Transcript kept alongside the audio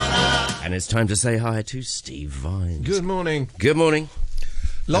And it's time to say hi to Steve Vines. Good morning. Good morning.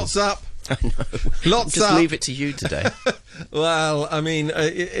 Lots up. I know. Lots Just up. leave it to you today. Well, I mean,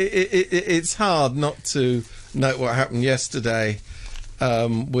 it's hard not to note what happened yesterday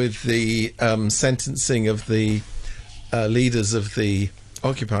with the sentencing of the leaders of the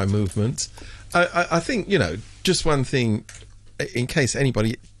Occupy movement. I think, just one thing, in case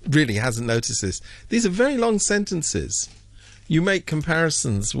anybody really hasn't noticed this, these are very long sentences. You make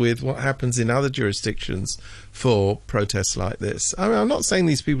comparisons with what happens in other jurisdictions for protests like this. I mean, I'm not saying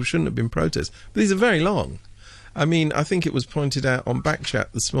these people shouldn't have been protests, but these are very long. I mean, I think it was pointed out on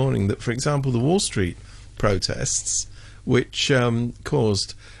Backchat this morning that, for example, the Wall Street protests, which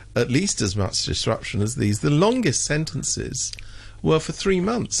caused at least as much disruption as these, the longest sentences were for 3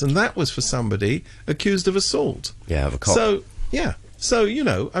 months, and that was for somebody accused of assault. Yeah, of a cop. So,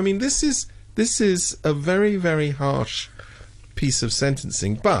 I mean, this is a very, very harsh piece of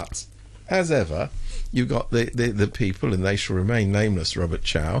sentencing, but as ever, you've got the people, and they shall remain nameless, Robert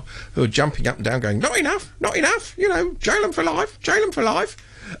Chow, who are jumping up and down going, not enough, jail them for life.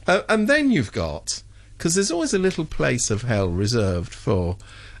 And then you've got, because there's always a little place of hell reserved for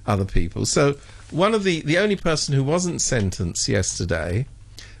other people. So one of the only person who wasn't sentenced yesterday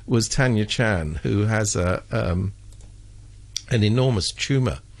was Tanya Chan, who has an enormous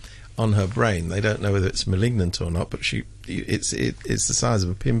tumour on her brain. They don't know whether it's malignant or not, but it's the size of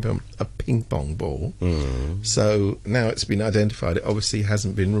a ping pong ball. So now it's been identified. It obviously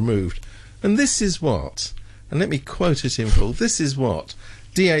hasn't been removed. And this is what, and let me quote it in full, this is what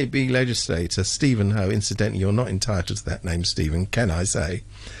DAB legislator Stephen Ho, incidentally you're not entitled to that name, Stephen, can I say,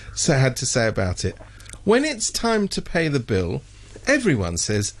 had to say about it. When it's time to pay the bill, everyone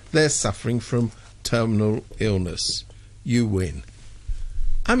says they're suffering from terminal illness. You win.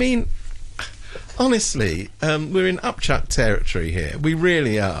 I mean, honestly, we're in upchuck territory here. We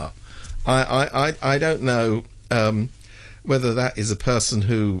really are. I don't know whether that is a person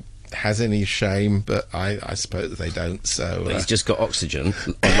who has any shame, but I suppose they don't. So he's just got oxygen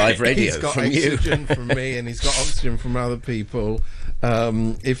on live radio he's got from you. oxygen from me, and he's got oxygen from other people.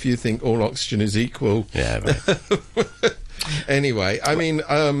 If you think all oxygen is equal, Yeah. Right. Anyway, I mean.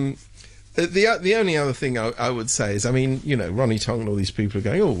 The only other thing I would say is, I mean, Ronnie Tong and all these people are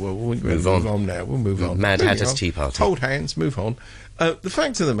going, we'll move on now, we'll move on. Mad Hatter's Tea Party. Hold hands, move on. The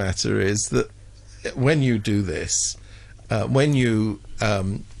fact of the matter is that when you do this, when you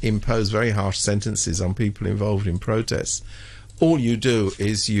impose very harsh sentences on people involved in protests, all you do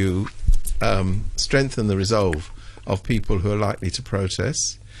is you strengthen the resolve of people who are likely to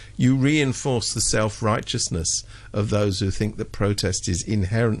protest. You reinforce the self-righteousness of those who think that protest is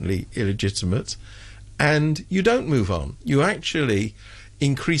inherently illegitimate, and you don't move on. You actually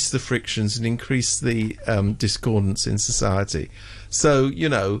increase the frictions and increase the discordance in society. So,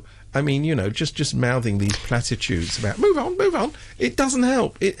 just mouthing these platitudes about move on, it doesn't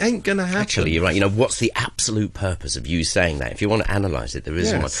help. It ain't going to happen. Actually, you're right. What's the absolute purpose of you saying that? If you want to analyse it, there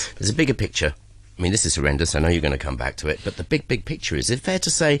is one. There's a bigger picture. I mean, this is horrendous. I know you're going to come back to it. But the big picture, is it fair to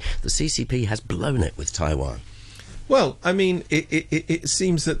say the CCP has blown it with Taiwan? Well, I mean, it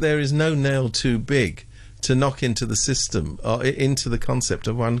seems that there is no nail too big to knock into the system, or into the concept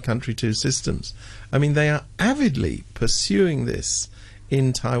of one country, two systems. I mean, they are avidly pursuing this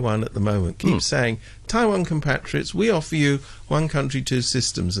in Taiwan at the moment. Keep saying, Taiwan compatriots, we offer you one country, two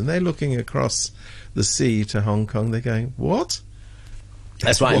systems. And they're looking across the sea to Hong Kong. They're going, what?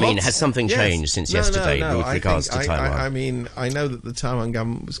 That's what I mean. Has something changed since yesterday with regards to Taiwan? I mean, I know that the Taiwan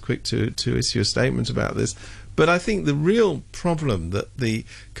government was quick to issue a statement about this, but I think the real problem that the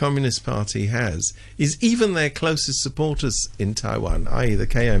Communist Party has is even their closest supporters in Taiwan, i.e. the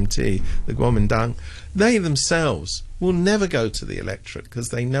KMT, the Kuomintang, they themselves will never go to the electorate because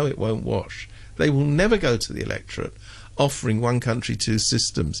they know it won't wash. They will never go to the electorate offering one country, two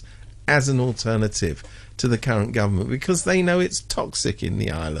systems as an alternative to the current government because they know it's toxic in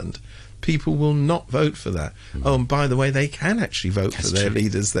the island. People will not vote for that. Oh, and by the way, they can actually vote for their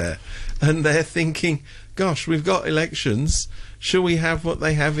leaders there. And they're thinking, gosh, we've got elections. Shall we have what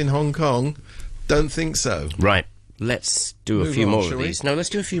they have in Hong Kong? Don't think so. Right. Let's do a few more of these. No, let's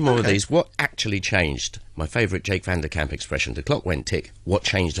do a few more of these. What actually changed? My favourite Jake van der Kamp expression, the clock went tick. What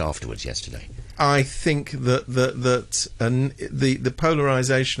changed afterwards yesterday? I think that the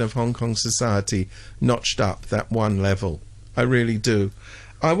polarisation of Hong Kong society notched up that one level. I really do.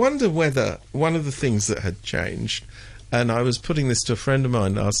 I wonder whether one of the things that had changed, and I was putting this to a friend of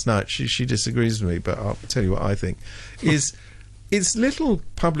mine last night, she disagrees with me, but I'll tell you what I think, is it's little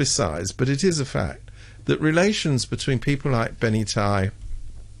publicised, but it is a fact, that relations between people like Benny Tai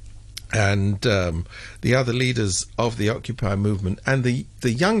and the other leaders of the Occupy movement, and the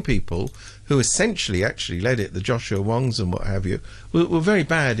young people who essentially actually led it, the Joshua Wongs and what have you, were very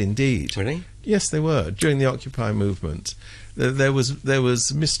bad indeed. Really? Yes, they were. During the Occupy movement, there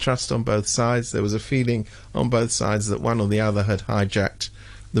was mistrust on both sides. There was a feeling on both sides that one or the other had hijacked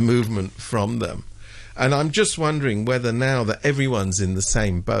the movement from them. And I'm just wondering whether now that everyone's in the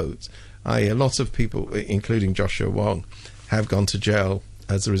same boat, a lot of people, including Joshua Wong, have gone to jail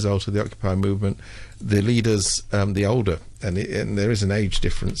as a result of the Occupy movement. The leaders, the older, and there is an age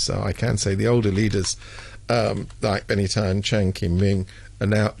difference, so I can say the older leaders, like Benny Tai, Chan Kin-man, are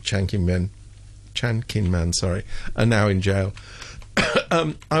now are now in jail.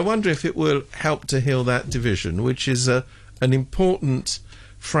 I wonder if it will help to heal that division, which is an important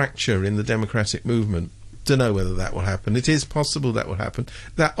fracture in the democratic movement. Don't know whether that will happen. It is possible that will happen.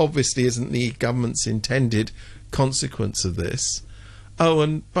 That obviously isn't the government's intended consequence of this. Oh,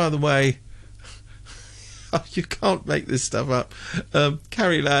 and by the way, you can't make this stuff up.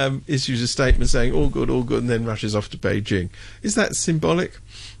 Carrie Lam issues a statement saying all good, and then rushes off to Beijing. Is that symbolic?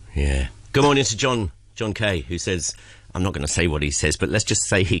 Yeah. Good morning to John Kay, who says, I'm not going to say what he says, but let's just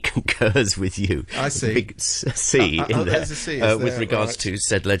say he concurs with you. I see. Big C in there, with regards to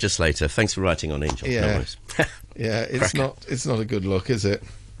said legislator. Thanks for writing on Angel. Yeah. No worries. Yeah, it's not a good look, is it?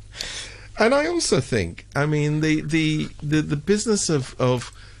 And I also think, I mean, the business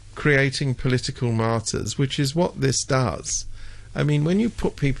of creating political martyrs, which is what this does. I mean, when you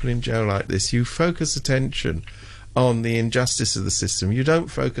put people in jail like this, you focus attention on the injustice of the system. You don't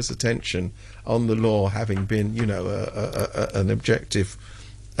focus attention on the law having been, an objective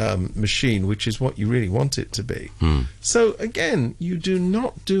machine, which is what you really want it to be. So again, you do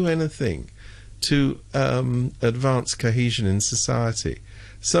not do anything to advance cohesion in society.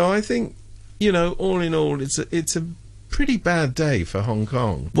 So I think, all in all, it's a pretty bad day for Hong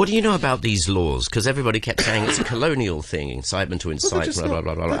Kong. What do you know about these laws? Because everybody kept saying it's a colonial thing, incitement to incite, blah, blah,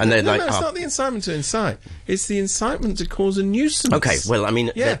 blah, blah. And they're it's not the incitement to incite. It's the incitement to cause a nuisance. Okay, well, I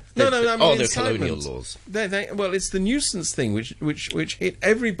mean... Yeah. they're colonial laws. Well, it's the nuisance thing which hit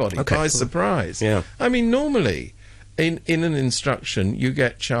everybody by surprise. Yeah. I mean, normally, in an instruction, you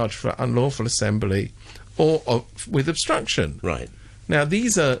get charged for unlawful assembly or with obstruction. Right. Now,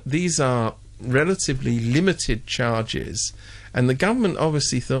 these are relatively limited charges, and the government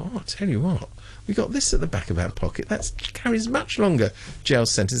obviously thought, I'll tell you what, we got this at the back of our pocket, that carries much longer jail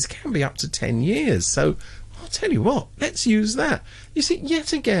sentence, can be up to 10 years, so I'll tell you what, let's use that. You see,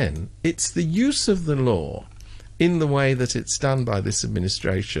 yet again, it's the use of the law in the way that it's done by this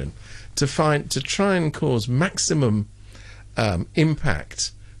administration to try and cause maximum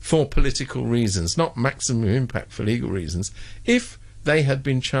impact for political reasons, not maximum impact for legal reasons. If they had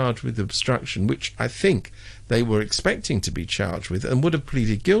been charged with obstruction, which I think they were expecting to be charged with and would have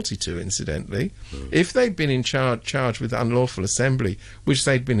pleaded guilty to, incidentally. If they'd been charged with unlawful assembly, which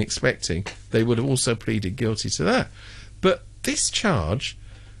they'd been expecting, they would have also pleaded guilty to that. But this charge,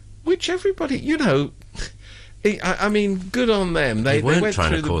 which everybody, I mean, good on them. They went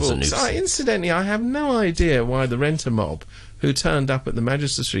through the books. Incidentally, I have no idea why the renter mob who turned up at the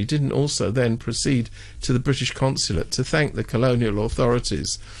magistracy didn't also then proceed to the British consulate to thank the colonial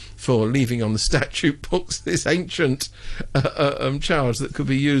authorities for leaving on the statute books this ancient charge that could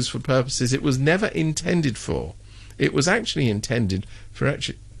be used for purposes it was never intended for. It was actually intended for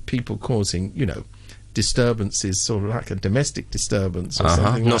people causing, disturbances, sort of like a domestic disturbance or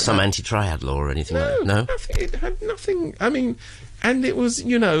something. Not some anti-triad law or anything like that. No, it had nothing. I mean, and it was,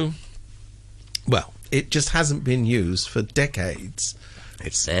 well, it just hasn't been used for decades.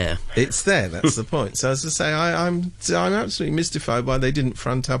 It's there. It's there. That's the point. So as I say, I'm absolutely mystified why they didn't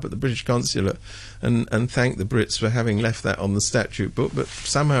front up at the British consulate and thank the Brits for having left that on the statute book. But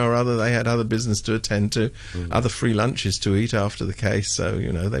somehow or other, they had other business to attend to, other free lunches to eat after the case. So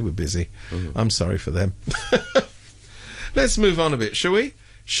they were busy. I'm sorry for them. Let's move on a bit, shall we?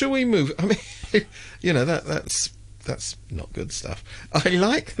 Shall we move? I mean, that's not good stuff. I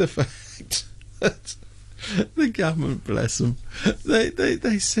like the fact that the government, bless them,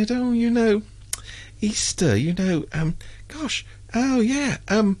 they said, Easter, gosh, tell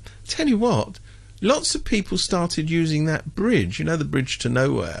you what, lots of people started using that bridge, the bridge to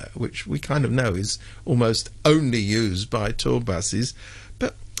nowhere, which we kind of know is almost only used by tour buses,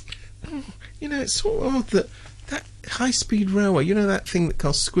 but, it's sort of odd that high-speed railway, that thing that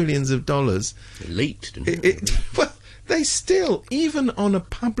costs squillions of dollars. It leaked, didn't it? Well, they still, even on a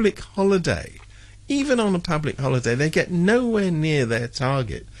public holiday, they get nowhere near their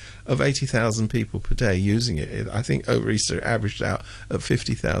target of 80,000 people per day using it. I think over Easter it averaged out at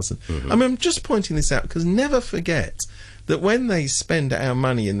 50,000. I mean, I'm just pointing this out because never forget that when they spend our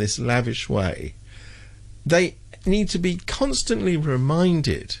money in this lavish way, they need to be constantly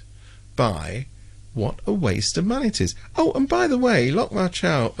reminded by what a waste of money it is. Oh, and by the way, Lok Ma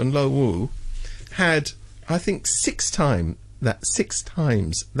Chau and Lo Wu had, I think, six times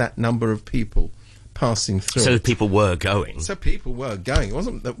that number of people passing through. So people were going. So people were going. It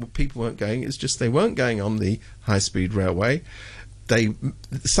wasn't that people weren't going, it's just they weren't going on the high-speed railway.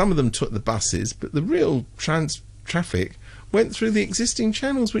 Some of them took the buses, but the real traffic went through the existing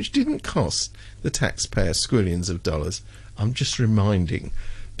channels, which didn't cost the taxpayer squillions of dollars. I'm just reminding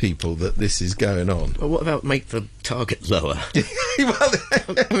people that this is going on. Well, what about make the target lower? Well,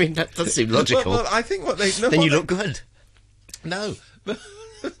 I mean, that does seem logical. Well, I think what they... No, then you look good. No,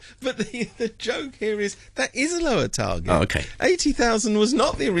 but the joke here is that is a lower target. Oh, okay. 80,000 was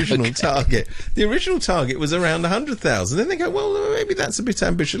not the original target. The original target was around 100,000. Then they go, well, maybe that's a bit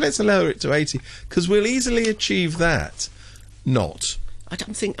ambitious. Let's lower it to 80 because we'll easily achieve that. Not. I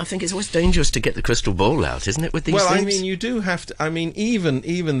think it's always dangerous to get the crystal ball out, isn't it, with these things? Well, I mean, you do have to... I mean, even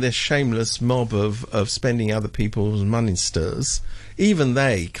this shameless mob of spending other people's money stirs, even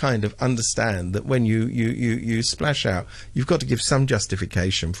they kind of understand that when you splash out, you've got to give some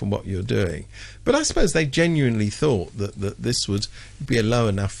justification for what you're doing. But I suppose they genuinely thought that this would be a low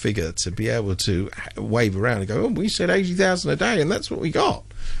enough figure to be able to wave around and go, oh, we said 80,000 a day and that's what we got.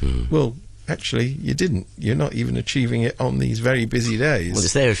 Well... Actually, you didn't. You're not even achieving it on these very busy days. Well,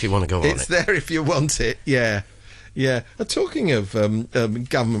 it's there if you want to go on it. It's there if you want it, yeah. Yeah. Talking of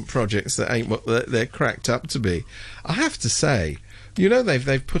government projects that ain't what they're cracked up to be, I have to say, you know,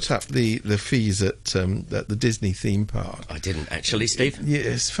 they've put up the fees at the Disney theme park. I didn't actually, Steve. Yeah,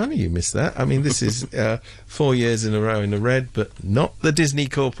 it's funny you missed that. I mean, this is 4 years in a row in the red, but not the Disney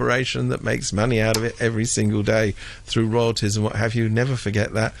Corporation that makes money out of it every single day through royalties and what have you. Never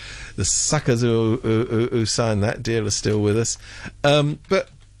forget that. The suckers who signed that deal are still with us. But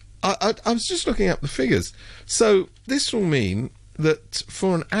I was just looking up the figures. So this will mean that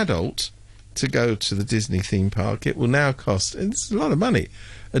for an adult to go to the Disney theme park, it will now cost, and it's a lot of money,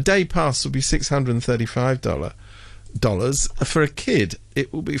 a day pass will be $635. For a kid,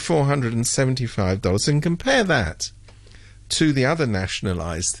 it will be $475. And compare that to the other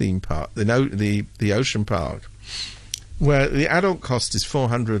nationalised theme park, the Ocean Park, where the adult cost is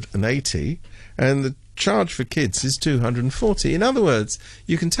 $480 and the charge for kids is $240. In other words,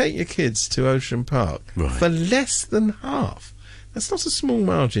 you can take your kids to Ocean Park for less than half. That's not a small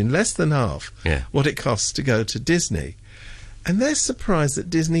margin, less than half what it costs to go to Disney. And they're surprised that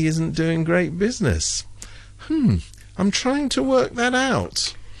Disney isn't doing great business. I'm trying to work that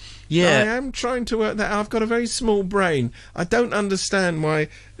out. Yeah. I am trying to work that out. I've got a very small brain. I don't understand why,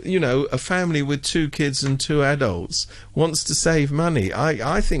 you know, a family with 2 kids and 2 adults wants to save money.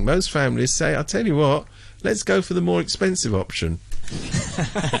 I think most families say, I'll tell you what, let's go for the more expensive option.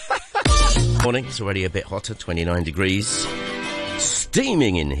 Morning, it's already a bit hotter, 29 degrees.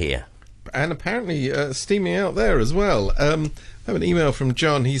 Steaming in here. And apparently steaming out there as well. I have an email from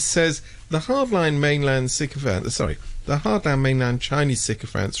John. He says, the hardline mainland Chinese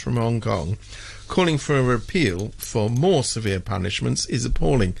sycophants from Hong Kong calling for a repeal for more severe punishments is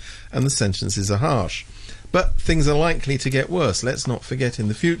appalling, and the sentences are harsh. But things are likely to get worse. Let's not forget in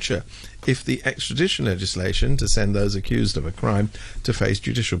the future, if the extradition legislation to send those accused of a crime to face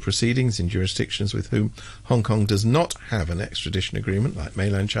judicial proceedings in jurisdictions with whom Hong Kong does not have an extradition agreement, like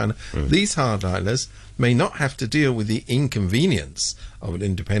mainland China, these hardliners may not have to deal with the inconvenience of an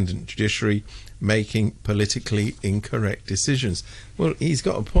independent judiciary making politically incorrect decisions. Well, he's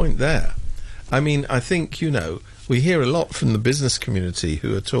got a point there. I mean, I think, you know, we hear a lot from the business community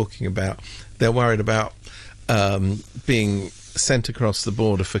who are talking about they're worried about being sent across the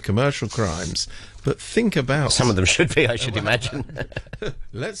border for commercial crimes, but think about... Some of them should be, I should imagine.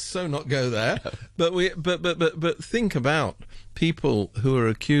 Let's not go there. But think about people who are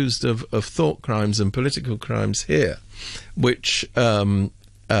accused of thought crimes and political crimes here, which... crimes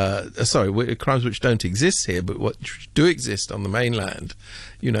which don't exist here, but what do exist on the mainland,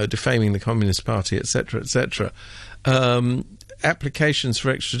 you know, defaming the Communist Party, etc., etc. Applications for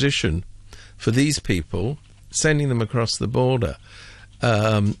extradition for these people, sending them across the border,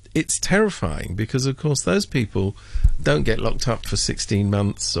 it's terrifying because, of course, those people don't get locked up for 16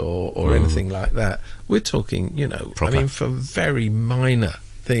 months or anything like that. We're talking, you know, proper. I mean, for very minor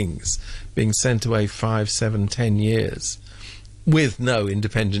things, being sent away 5, 7, 10 years. With no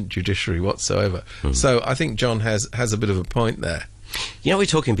independent judiciary whatsoever. So I think John has a bit of a point there. You know, we were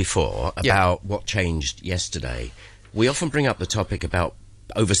talking before about what changed yesterday. We often bring up the topic about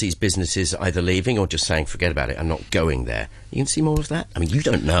overseas businesses either leaving or just saying, forget about it, I'm not going there. You can see more of that? I mean, you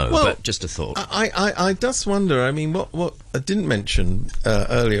don't know, but just a thought. I just wonder, I mean, what I didn't mention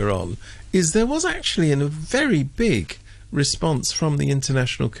earlier on is there was actually a very big response from the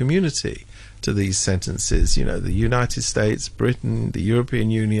international community to these sentences, you know, the United States, Britain, the European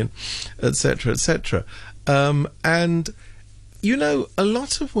Union, etc., etc. And, you know, a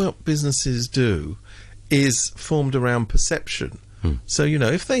lot of what businesses do is formed around perception. So, you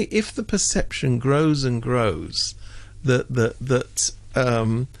know, if the perception grows and grows that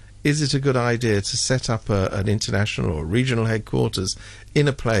is it a good idea to set up an international or regional headquarters in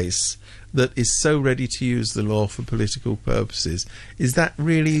a place that is so ready to use the law for political purposes? Is that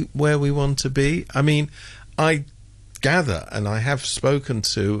really where we want to be? I mean, I gather, and I have spoken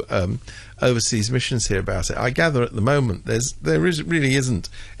to overseas missions here about it, I gather at the moment there really isn't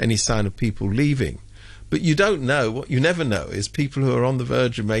any sign of people leaving. But you don't know, what you never know is people who are on the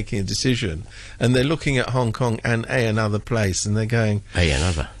verge of making a decision and they're looking at Hong Kong and another place and they're going,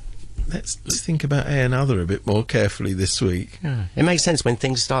 another. Let's think about another a bit more carefully this week. Yeah. It makes sense when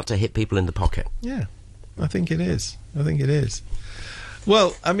things start to hit people in the pocket. Yeah, I think it is.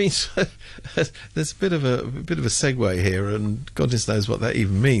 Well, I mean, there's a bit of a segue here, and goodness knows what that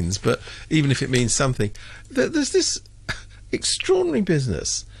even means. But even if it means something, there's this extraordinary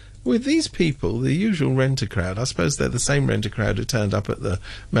business with these people, the usual renter crowd. I suppose they're the same renter crowd who turned up at the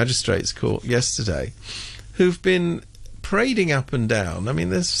magistrates' court yesterday, who've been parading up and down. I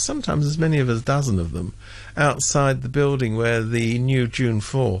mean, there's sometimes as many as a dozen of them outside the building where the new June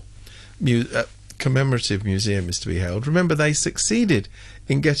 4 commemorative museum is to be held. Remember, they succeeded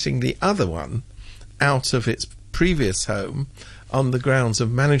in getting the other one out of its previous home on the grounds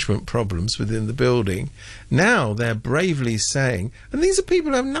of management problems within the building. Now they're bravely saying, and these are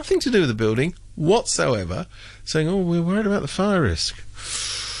people who have nothing to do with the building whatsoever, saying, oh, we're worried about the fire risk.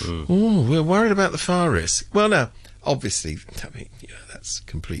 Oh, we're worried about the fire risk. Well, now, obviously, I mean, you know, that's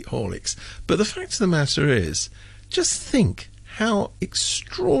complete horlicks. But the fact of the matter is, just think how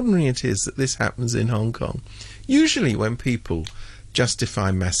extraordinary it is that this happens in Hong Kong. Usually when people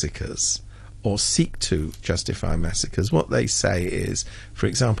justify massacres or seek to justify massacres, what they say is, for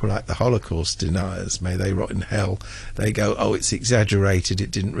example, like the Holocaust deniers, may they rot in hell, they go, oh, it's exaggerated,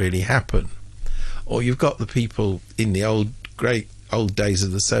 it didn't really happen. Or you've got the people in the great old days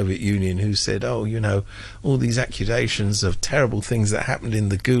of the Soviet Union who said, oh, you know, all these accusations of terrible things that happened in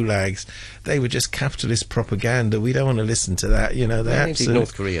the gulags, they were just capitalist propaganda, we don't want to listen to that, you know. They're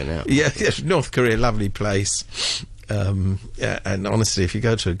North Korea now. Yeah, North Korea, lovely place. Yeah, and honestly, if you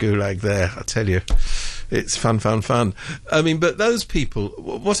go to a gulag there, I tell you, it's fun. I mean, but those people,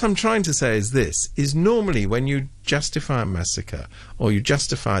 what I'm trying to say is this, is normally when you justify a massacre or you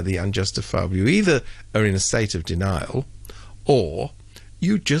justify the unjustifiable, you either are in a state of denial or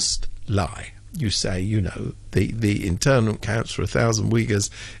you just lie. You say, you know, the internment camps for 1,000 Uyghurs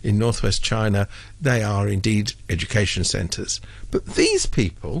in northwest China, they are indeed education centres. But these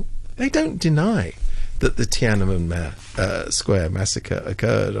people, they don't deny that the Tiananmen Square massacre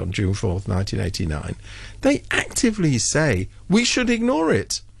occurred on June 4th, 1989. They actively say, we should ignore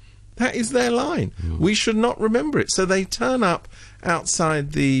it. That is their line. We should not remember it. So they turn up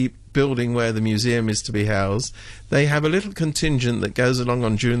outside the building where the museum is to be housed. They have a little contingent that goes along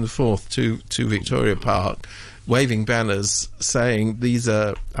on June the 4th to Victoria Park, waving banners saying these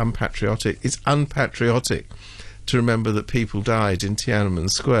are unpatriotic. It's unpatriotic to remember that people died in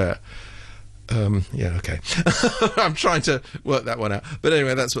Tiananmen Square. Yeah, okay. I'm trying to work that one out. But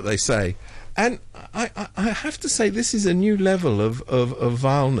anyway, that's what they say. And I have to say, this is a new level of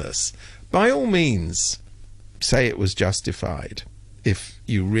vileness. By all means, say it was justified, if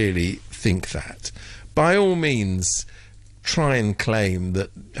you really think that. By all means, try and claim that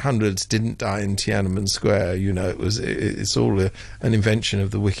hundreds didn't die in Tiananmen Square. You know, it's all an invention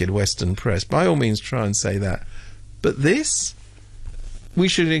of the wicked Western press. By all means, try and say that. But this, we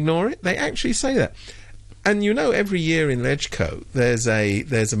should ignore it. They actually say that. And you know, every year in Legco, there's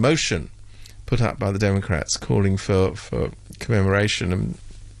a motion put up by the Democrats calling for commemoration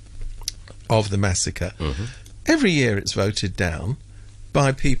of the massacre. Mm-hmm. Every year it's voted down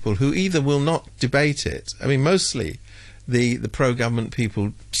by people who either will not debate it. I mean, mostly the pro-government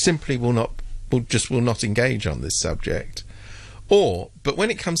people simply will not engage on this subject. But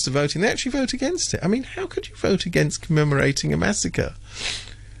when it comes to voting, they actually vote against it. I mean, how could you vote against commemorating a massacre?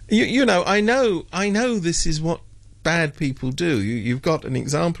 You know, I know this is what bad people do. You've got an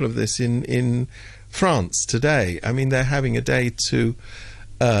example of this in France today. I mean, they're having a day to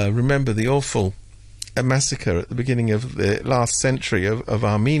remember the awful a massacre at the beginning of the last century of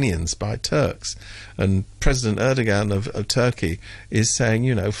Armenians by Turks, and President Erdogan of Turkey is saying,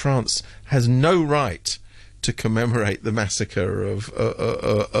 you know, France has no right to commemorate the massacre of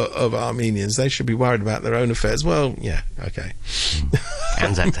Armenians. They should be worried about their own affairs. Well, yeah, okay.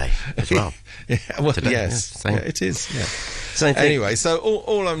 Anzac Day as well. Yeah, well, Today, yes, yeah, yeah, it is. Yeah. Same thing. Anyway, so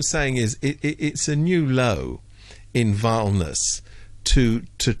all I'm saying is it's a new low in vileness to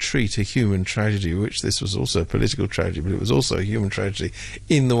treat a human tragedy, which this was also a political tragedy, but it was also a human tragedy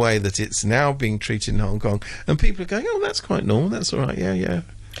in the way that it's now being treated in Hong Kong. And people are going, oh, that's quite normal, that's all right, yeah, yeah.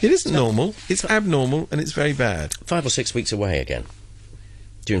 It isn't normal, it's abnormal, and it's very bad. 5 or 6 weeks away again.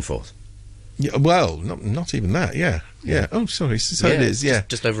 June 4th. Yeah, well, not even that, yeah. Yeah. Oh, sorry, so Yeah, it is, yeah.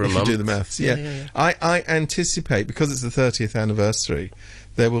 just over a If month. you do the maths, yeah. Yeah. I anticipate, because it's the 30th anniversary,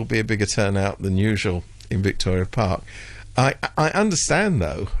 there will be a bigger turnout than usual in Victoria Park. I understand,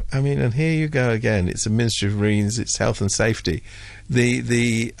 though. I mean, and here you go again. It's a Ministry of Marines. It's health and safety.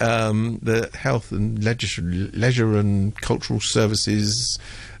 The health and leisure and cultural services,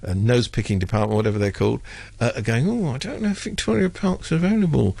 nose picking department, whatever they're called, are going, oh, I don't know if Victoria Park's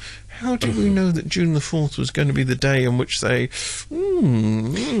available. How did we know that June the 4th was going to be the day on which they...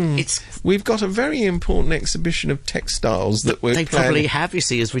 We've got a very important exhibition of textiles that we're They planning. probably have, you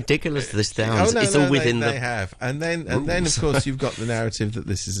see, as ridiculous as this sounds. Oh, no, it's no, all within they the... have. And then, of course, you've got the narrative that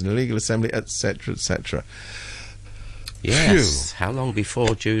this is an illegal assembly, etc., etc. Yes. How long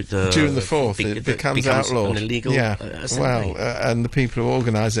before June the 4th it becomes outlawed? An illegal assembly? Well, and the people who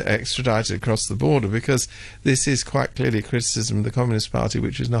organise it are extradited across the border, because this is quite clearly a criticism of the Communist Party,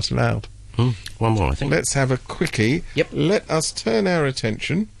 which is not allowed. One more, I think. Let's have a quickie. Yep. Let us turn our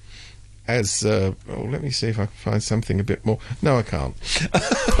attention as... let me see if I can find something a bit more... No, I can't.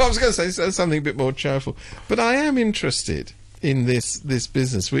 I was going to say something a bit more cheerful. But I am interested in this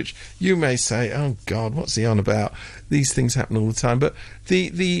business, which you may say, oh God, what's he on about? These things happen all the time. But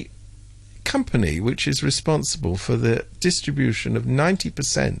the company which is responsible for the distribution of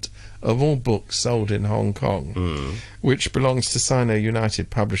 90% of all books sold in Hong Kong, which belongs to Sino United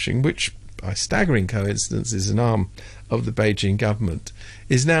Publishing, which by staggering coincidence is an arm of the Beijing government,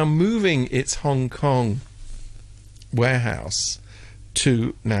 is now moving its Hong Kong warehouse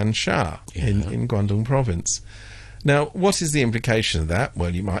to Nansha in Guangdong province. Now, what is the implication of that?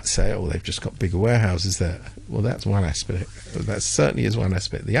 Well, you might say, oh, they've just got bigger warehouses there. Well, that's one aspect. That certainly is one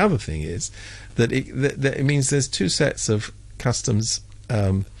aspect. The other thing is that it means there's two sets of customs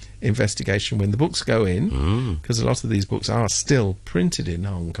investigation when the books go in, because a lot of these books are still printed in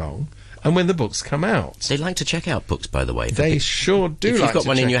Hong Kong, and when the books come out. They like to check out books, by the way. They sure do. If you've like got to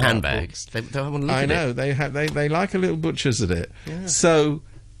one in check your out handbag, books. they want to look I at know it. they like a little butchers at it. Yeah. So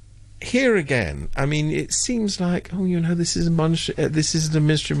here again, I mean, it seems like, oh, you know, this is a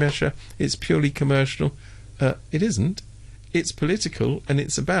ministry measure. It's purely commercial. It isn't. It's political, and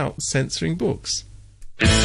it's about censoring books.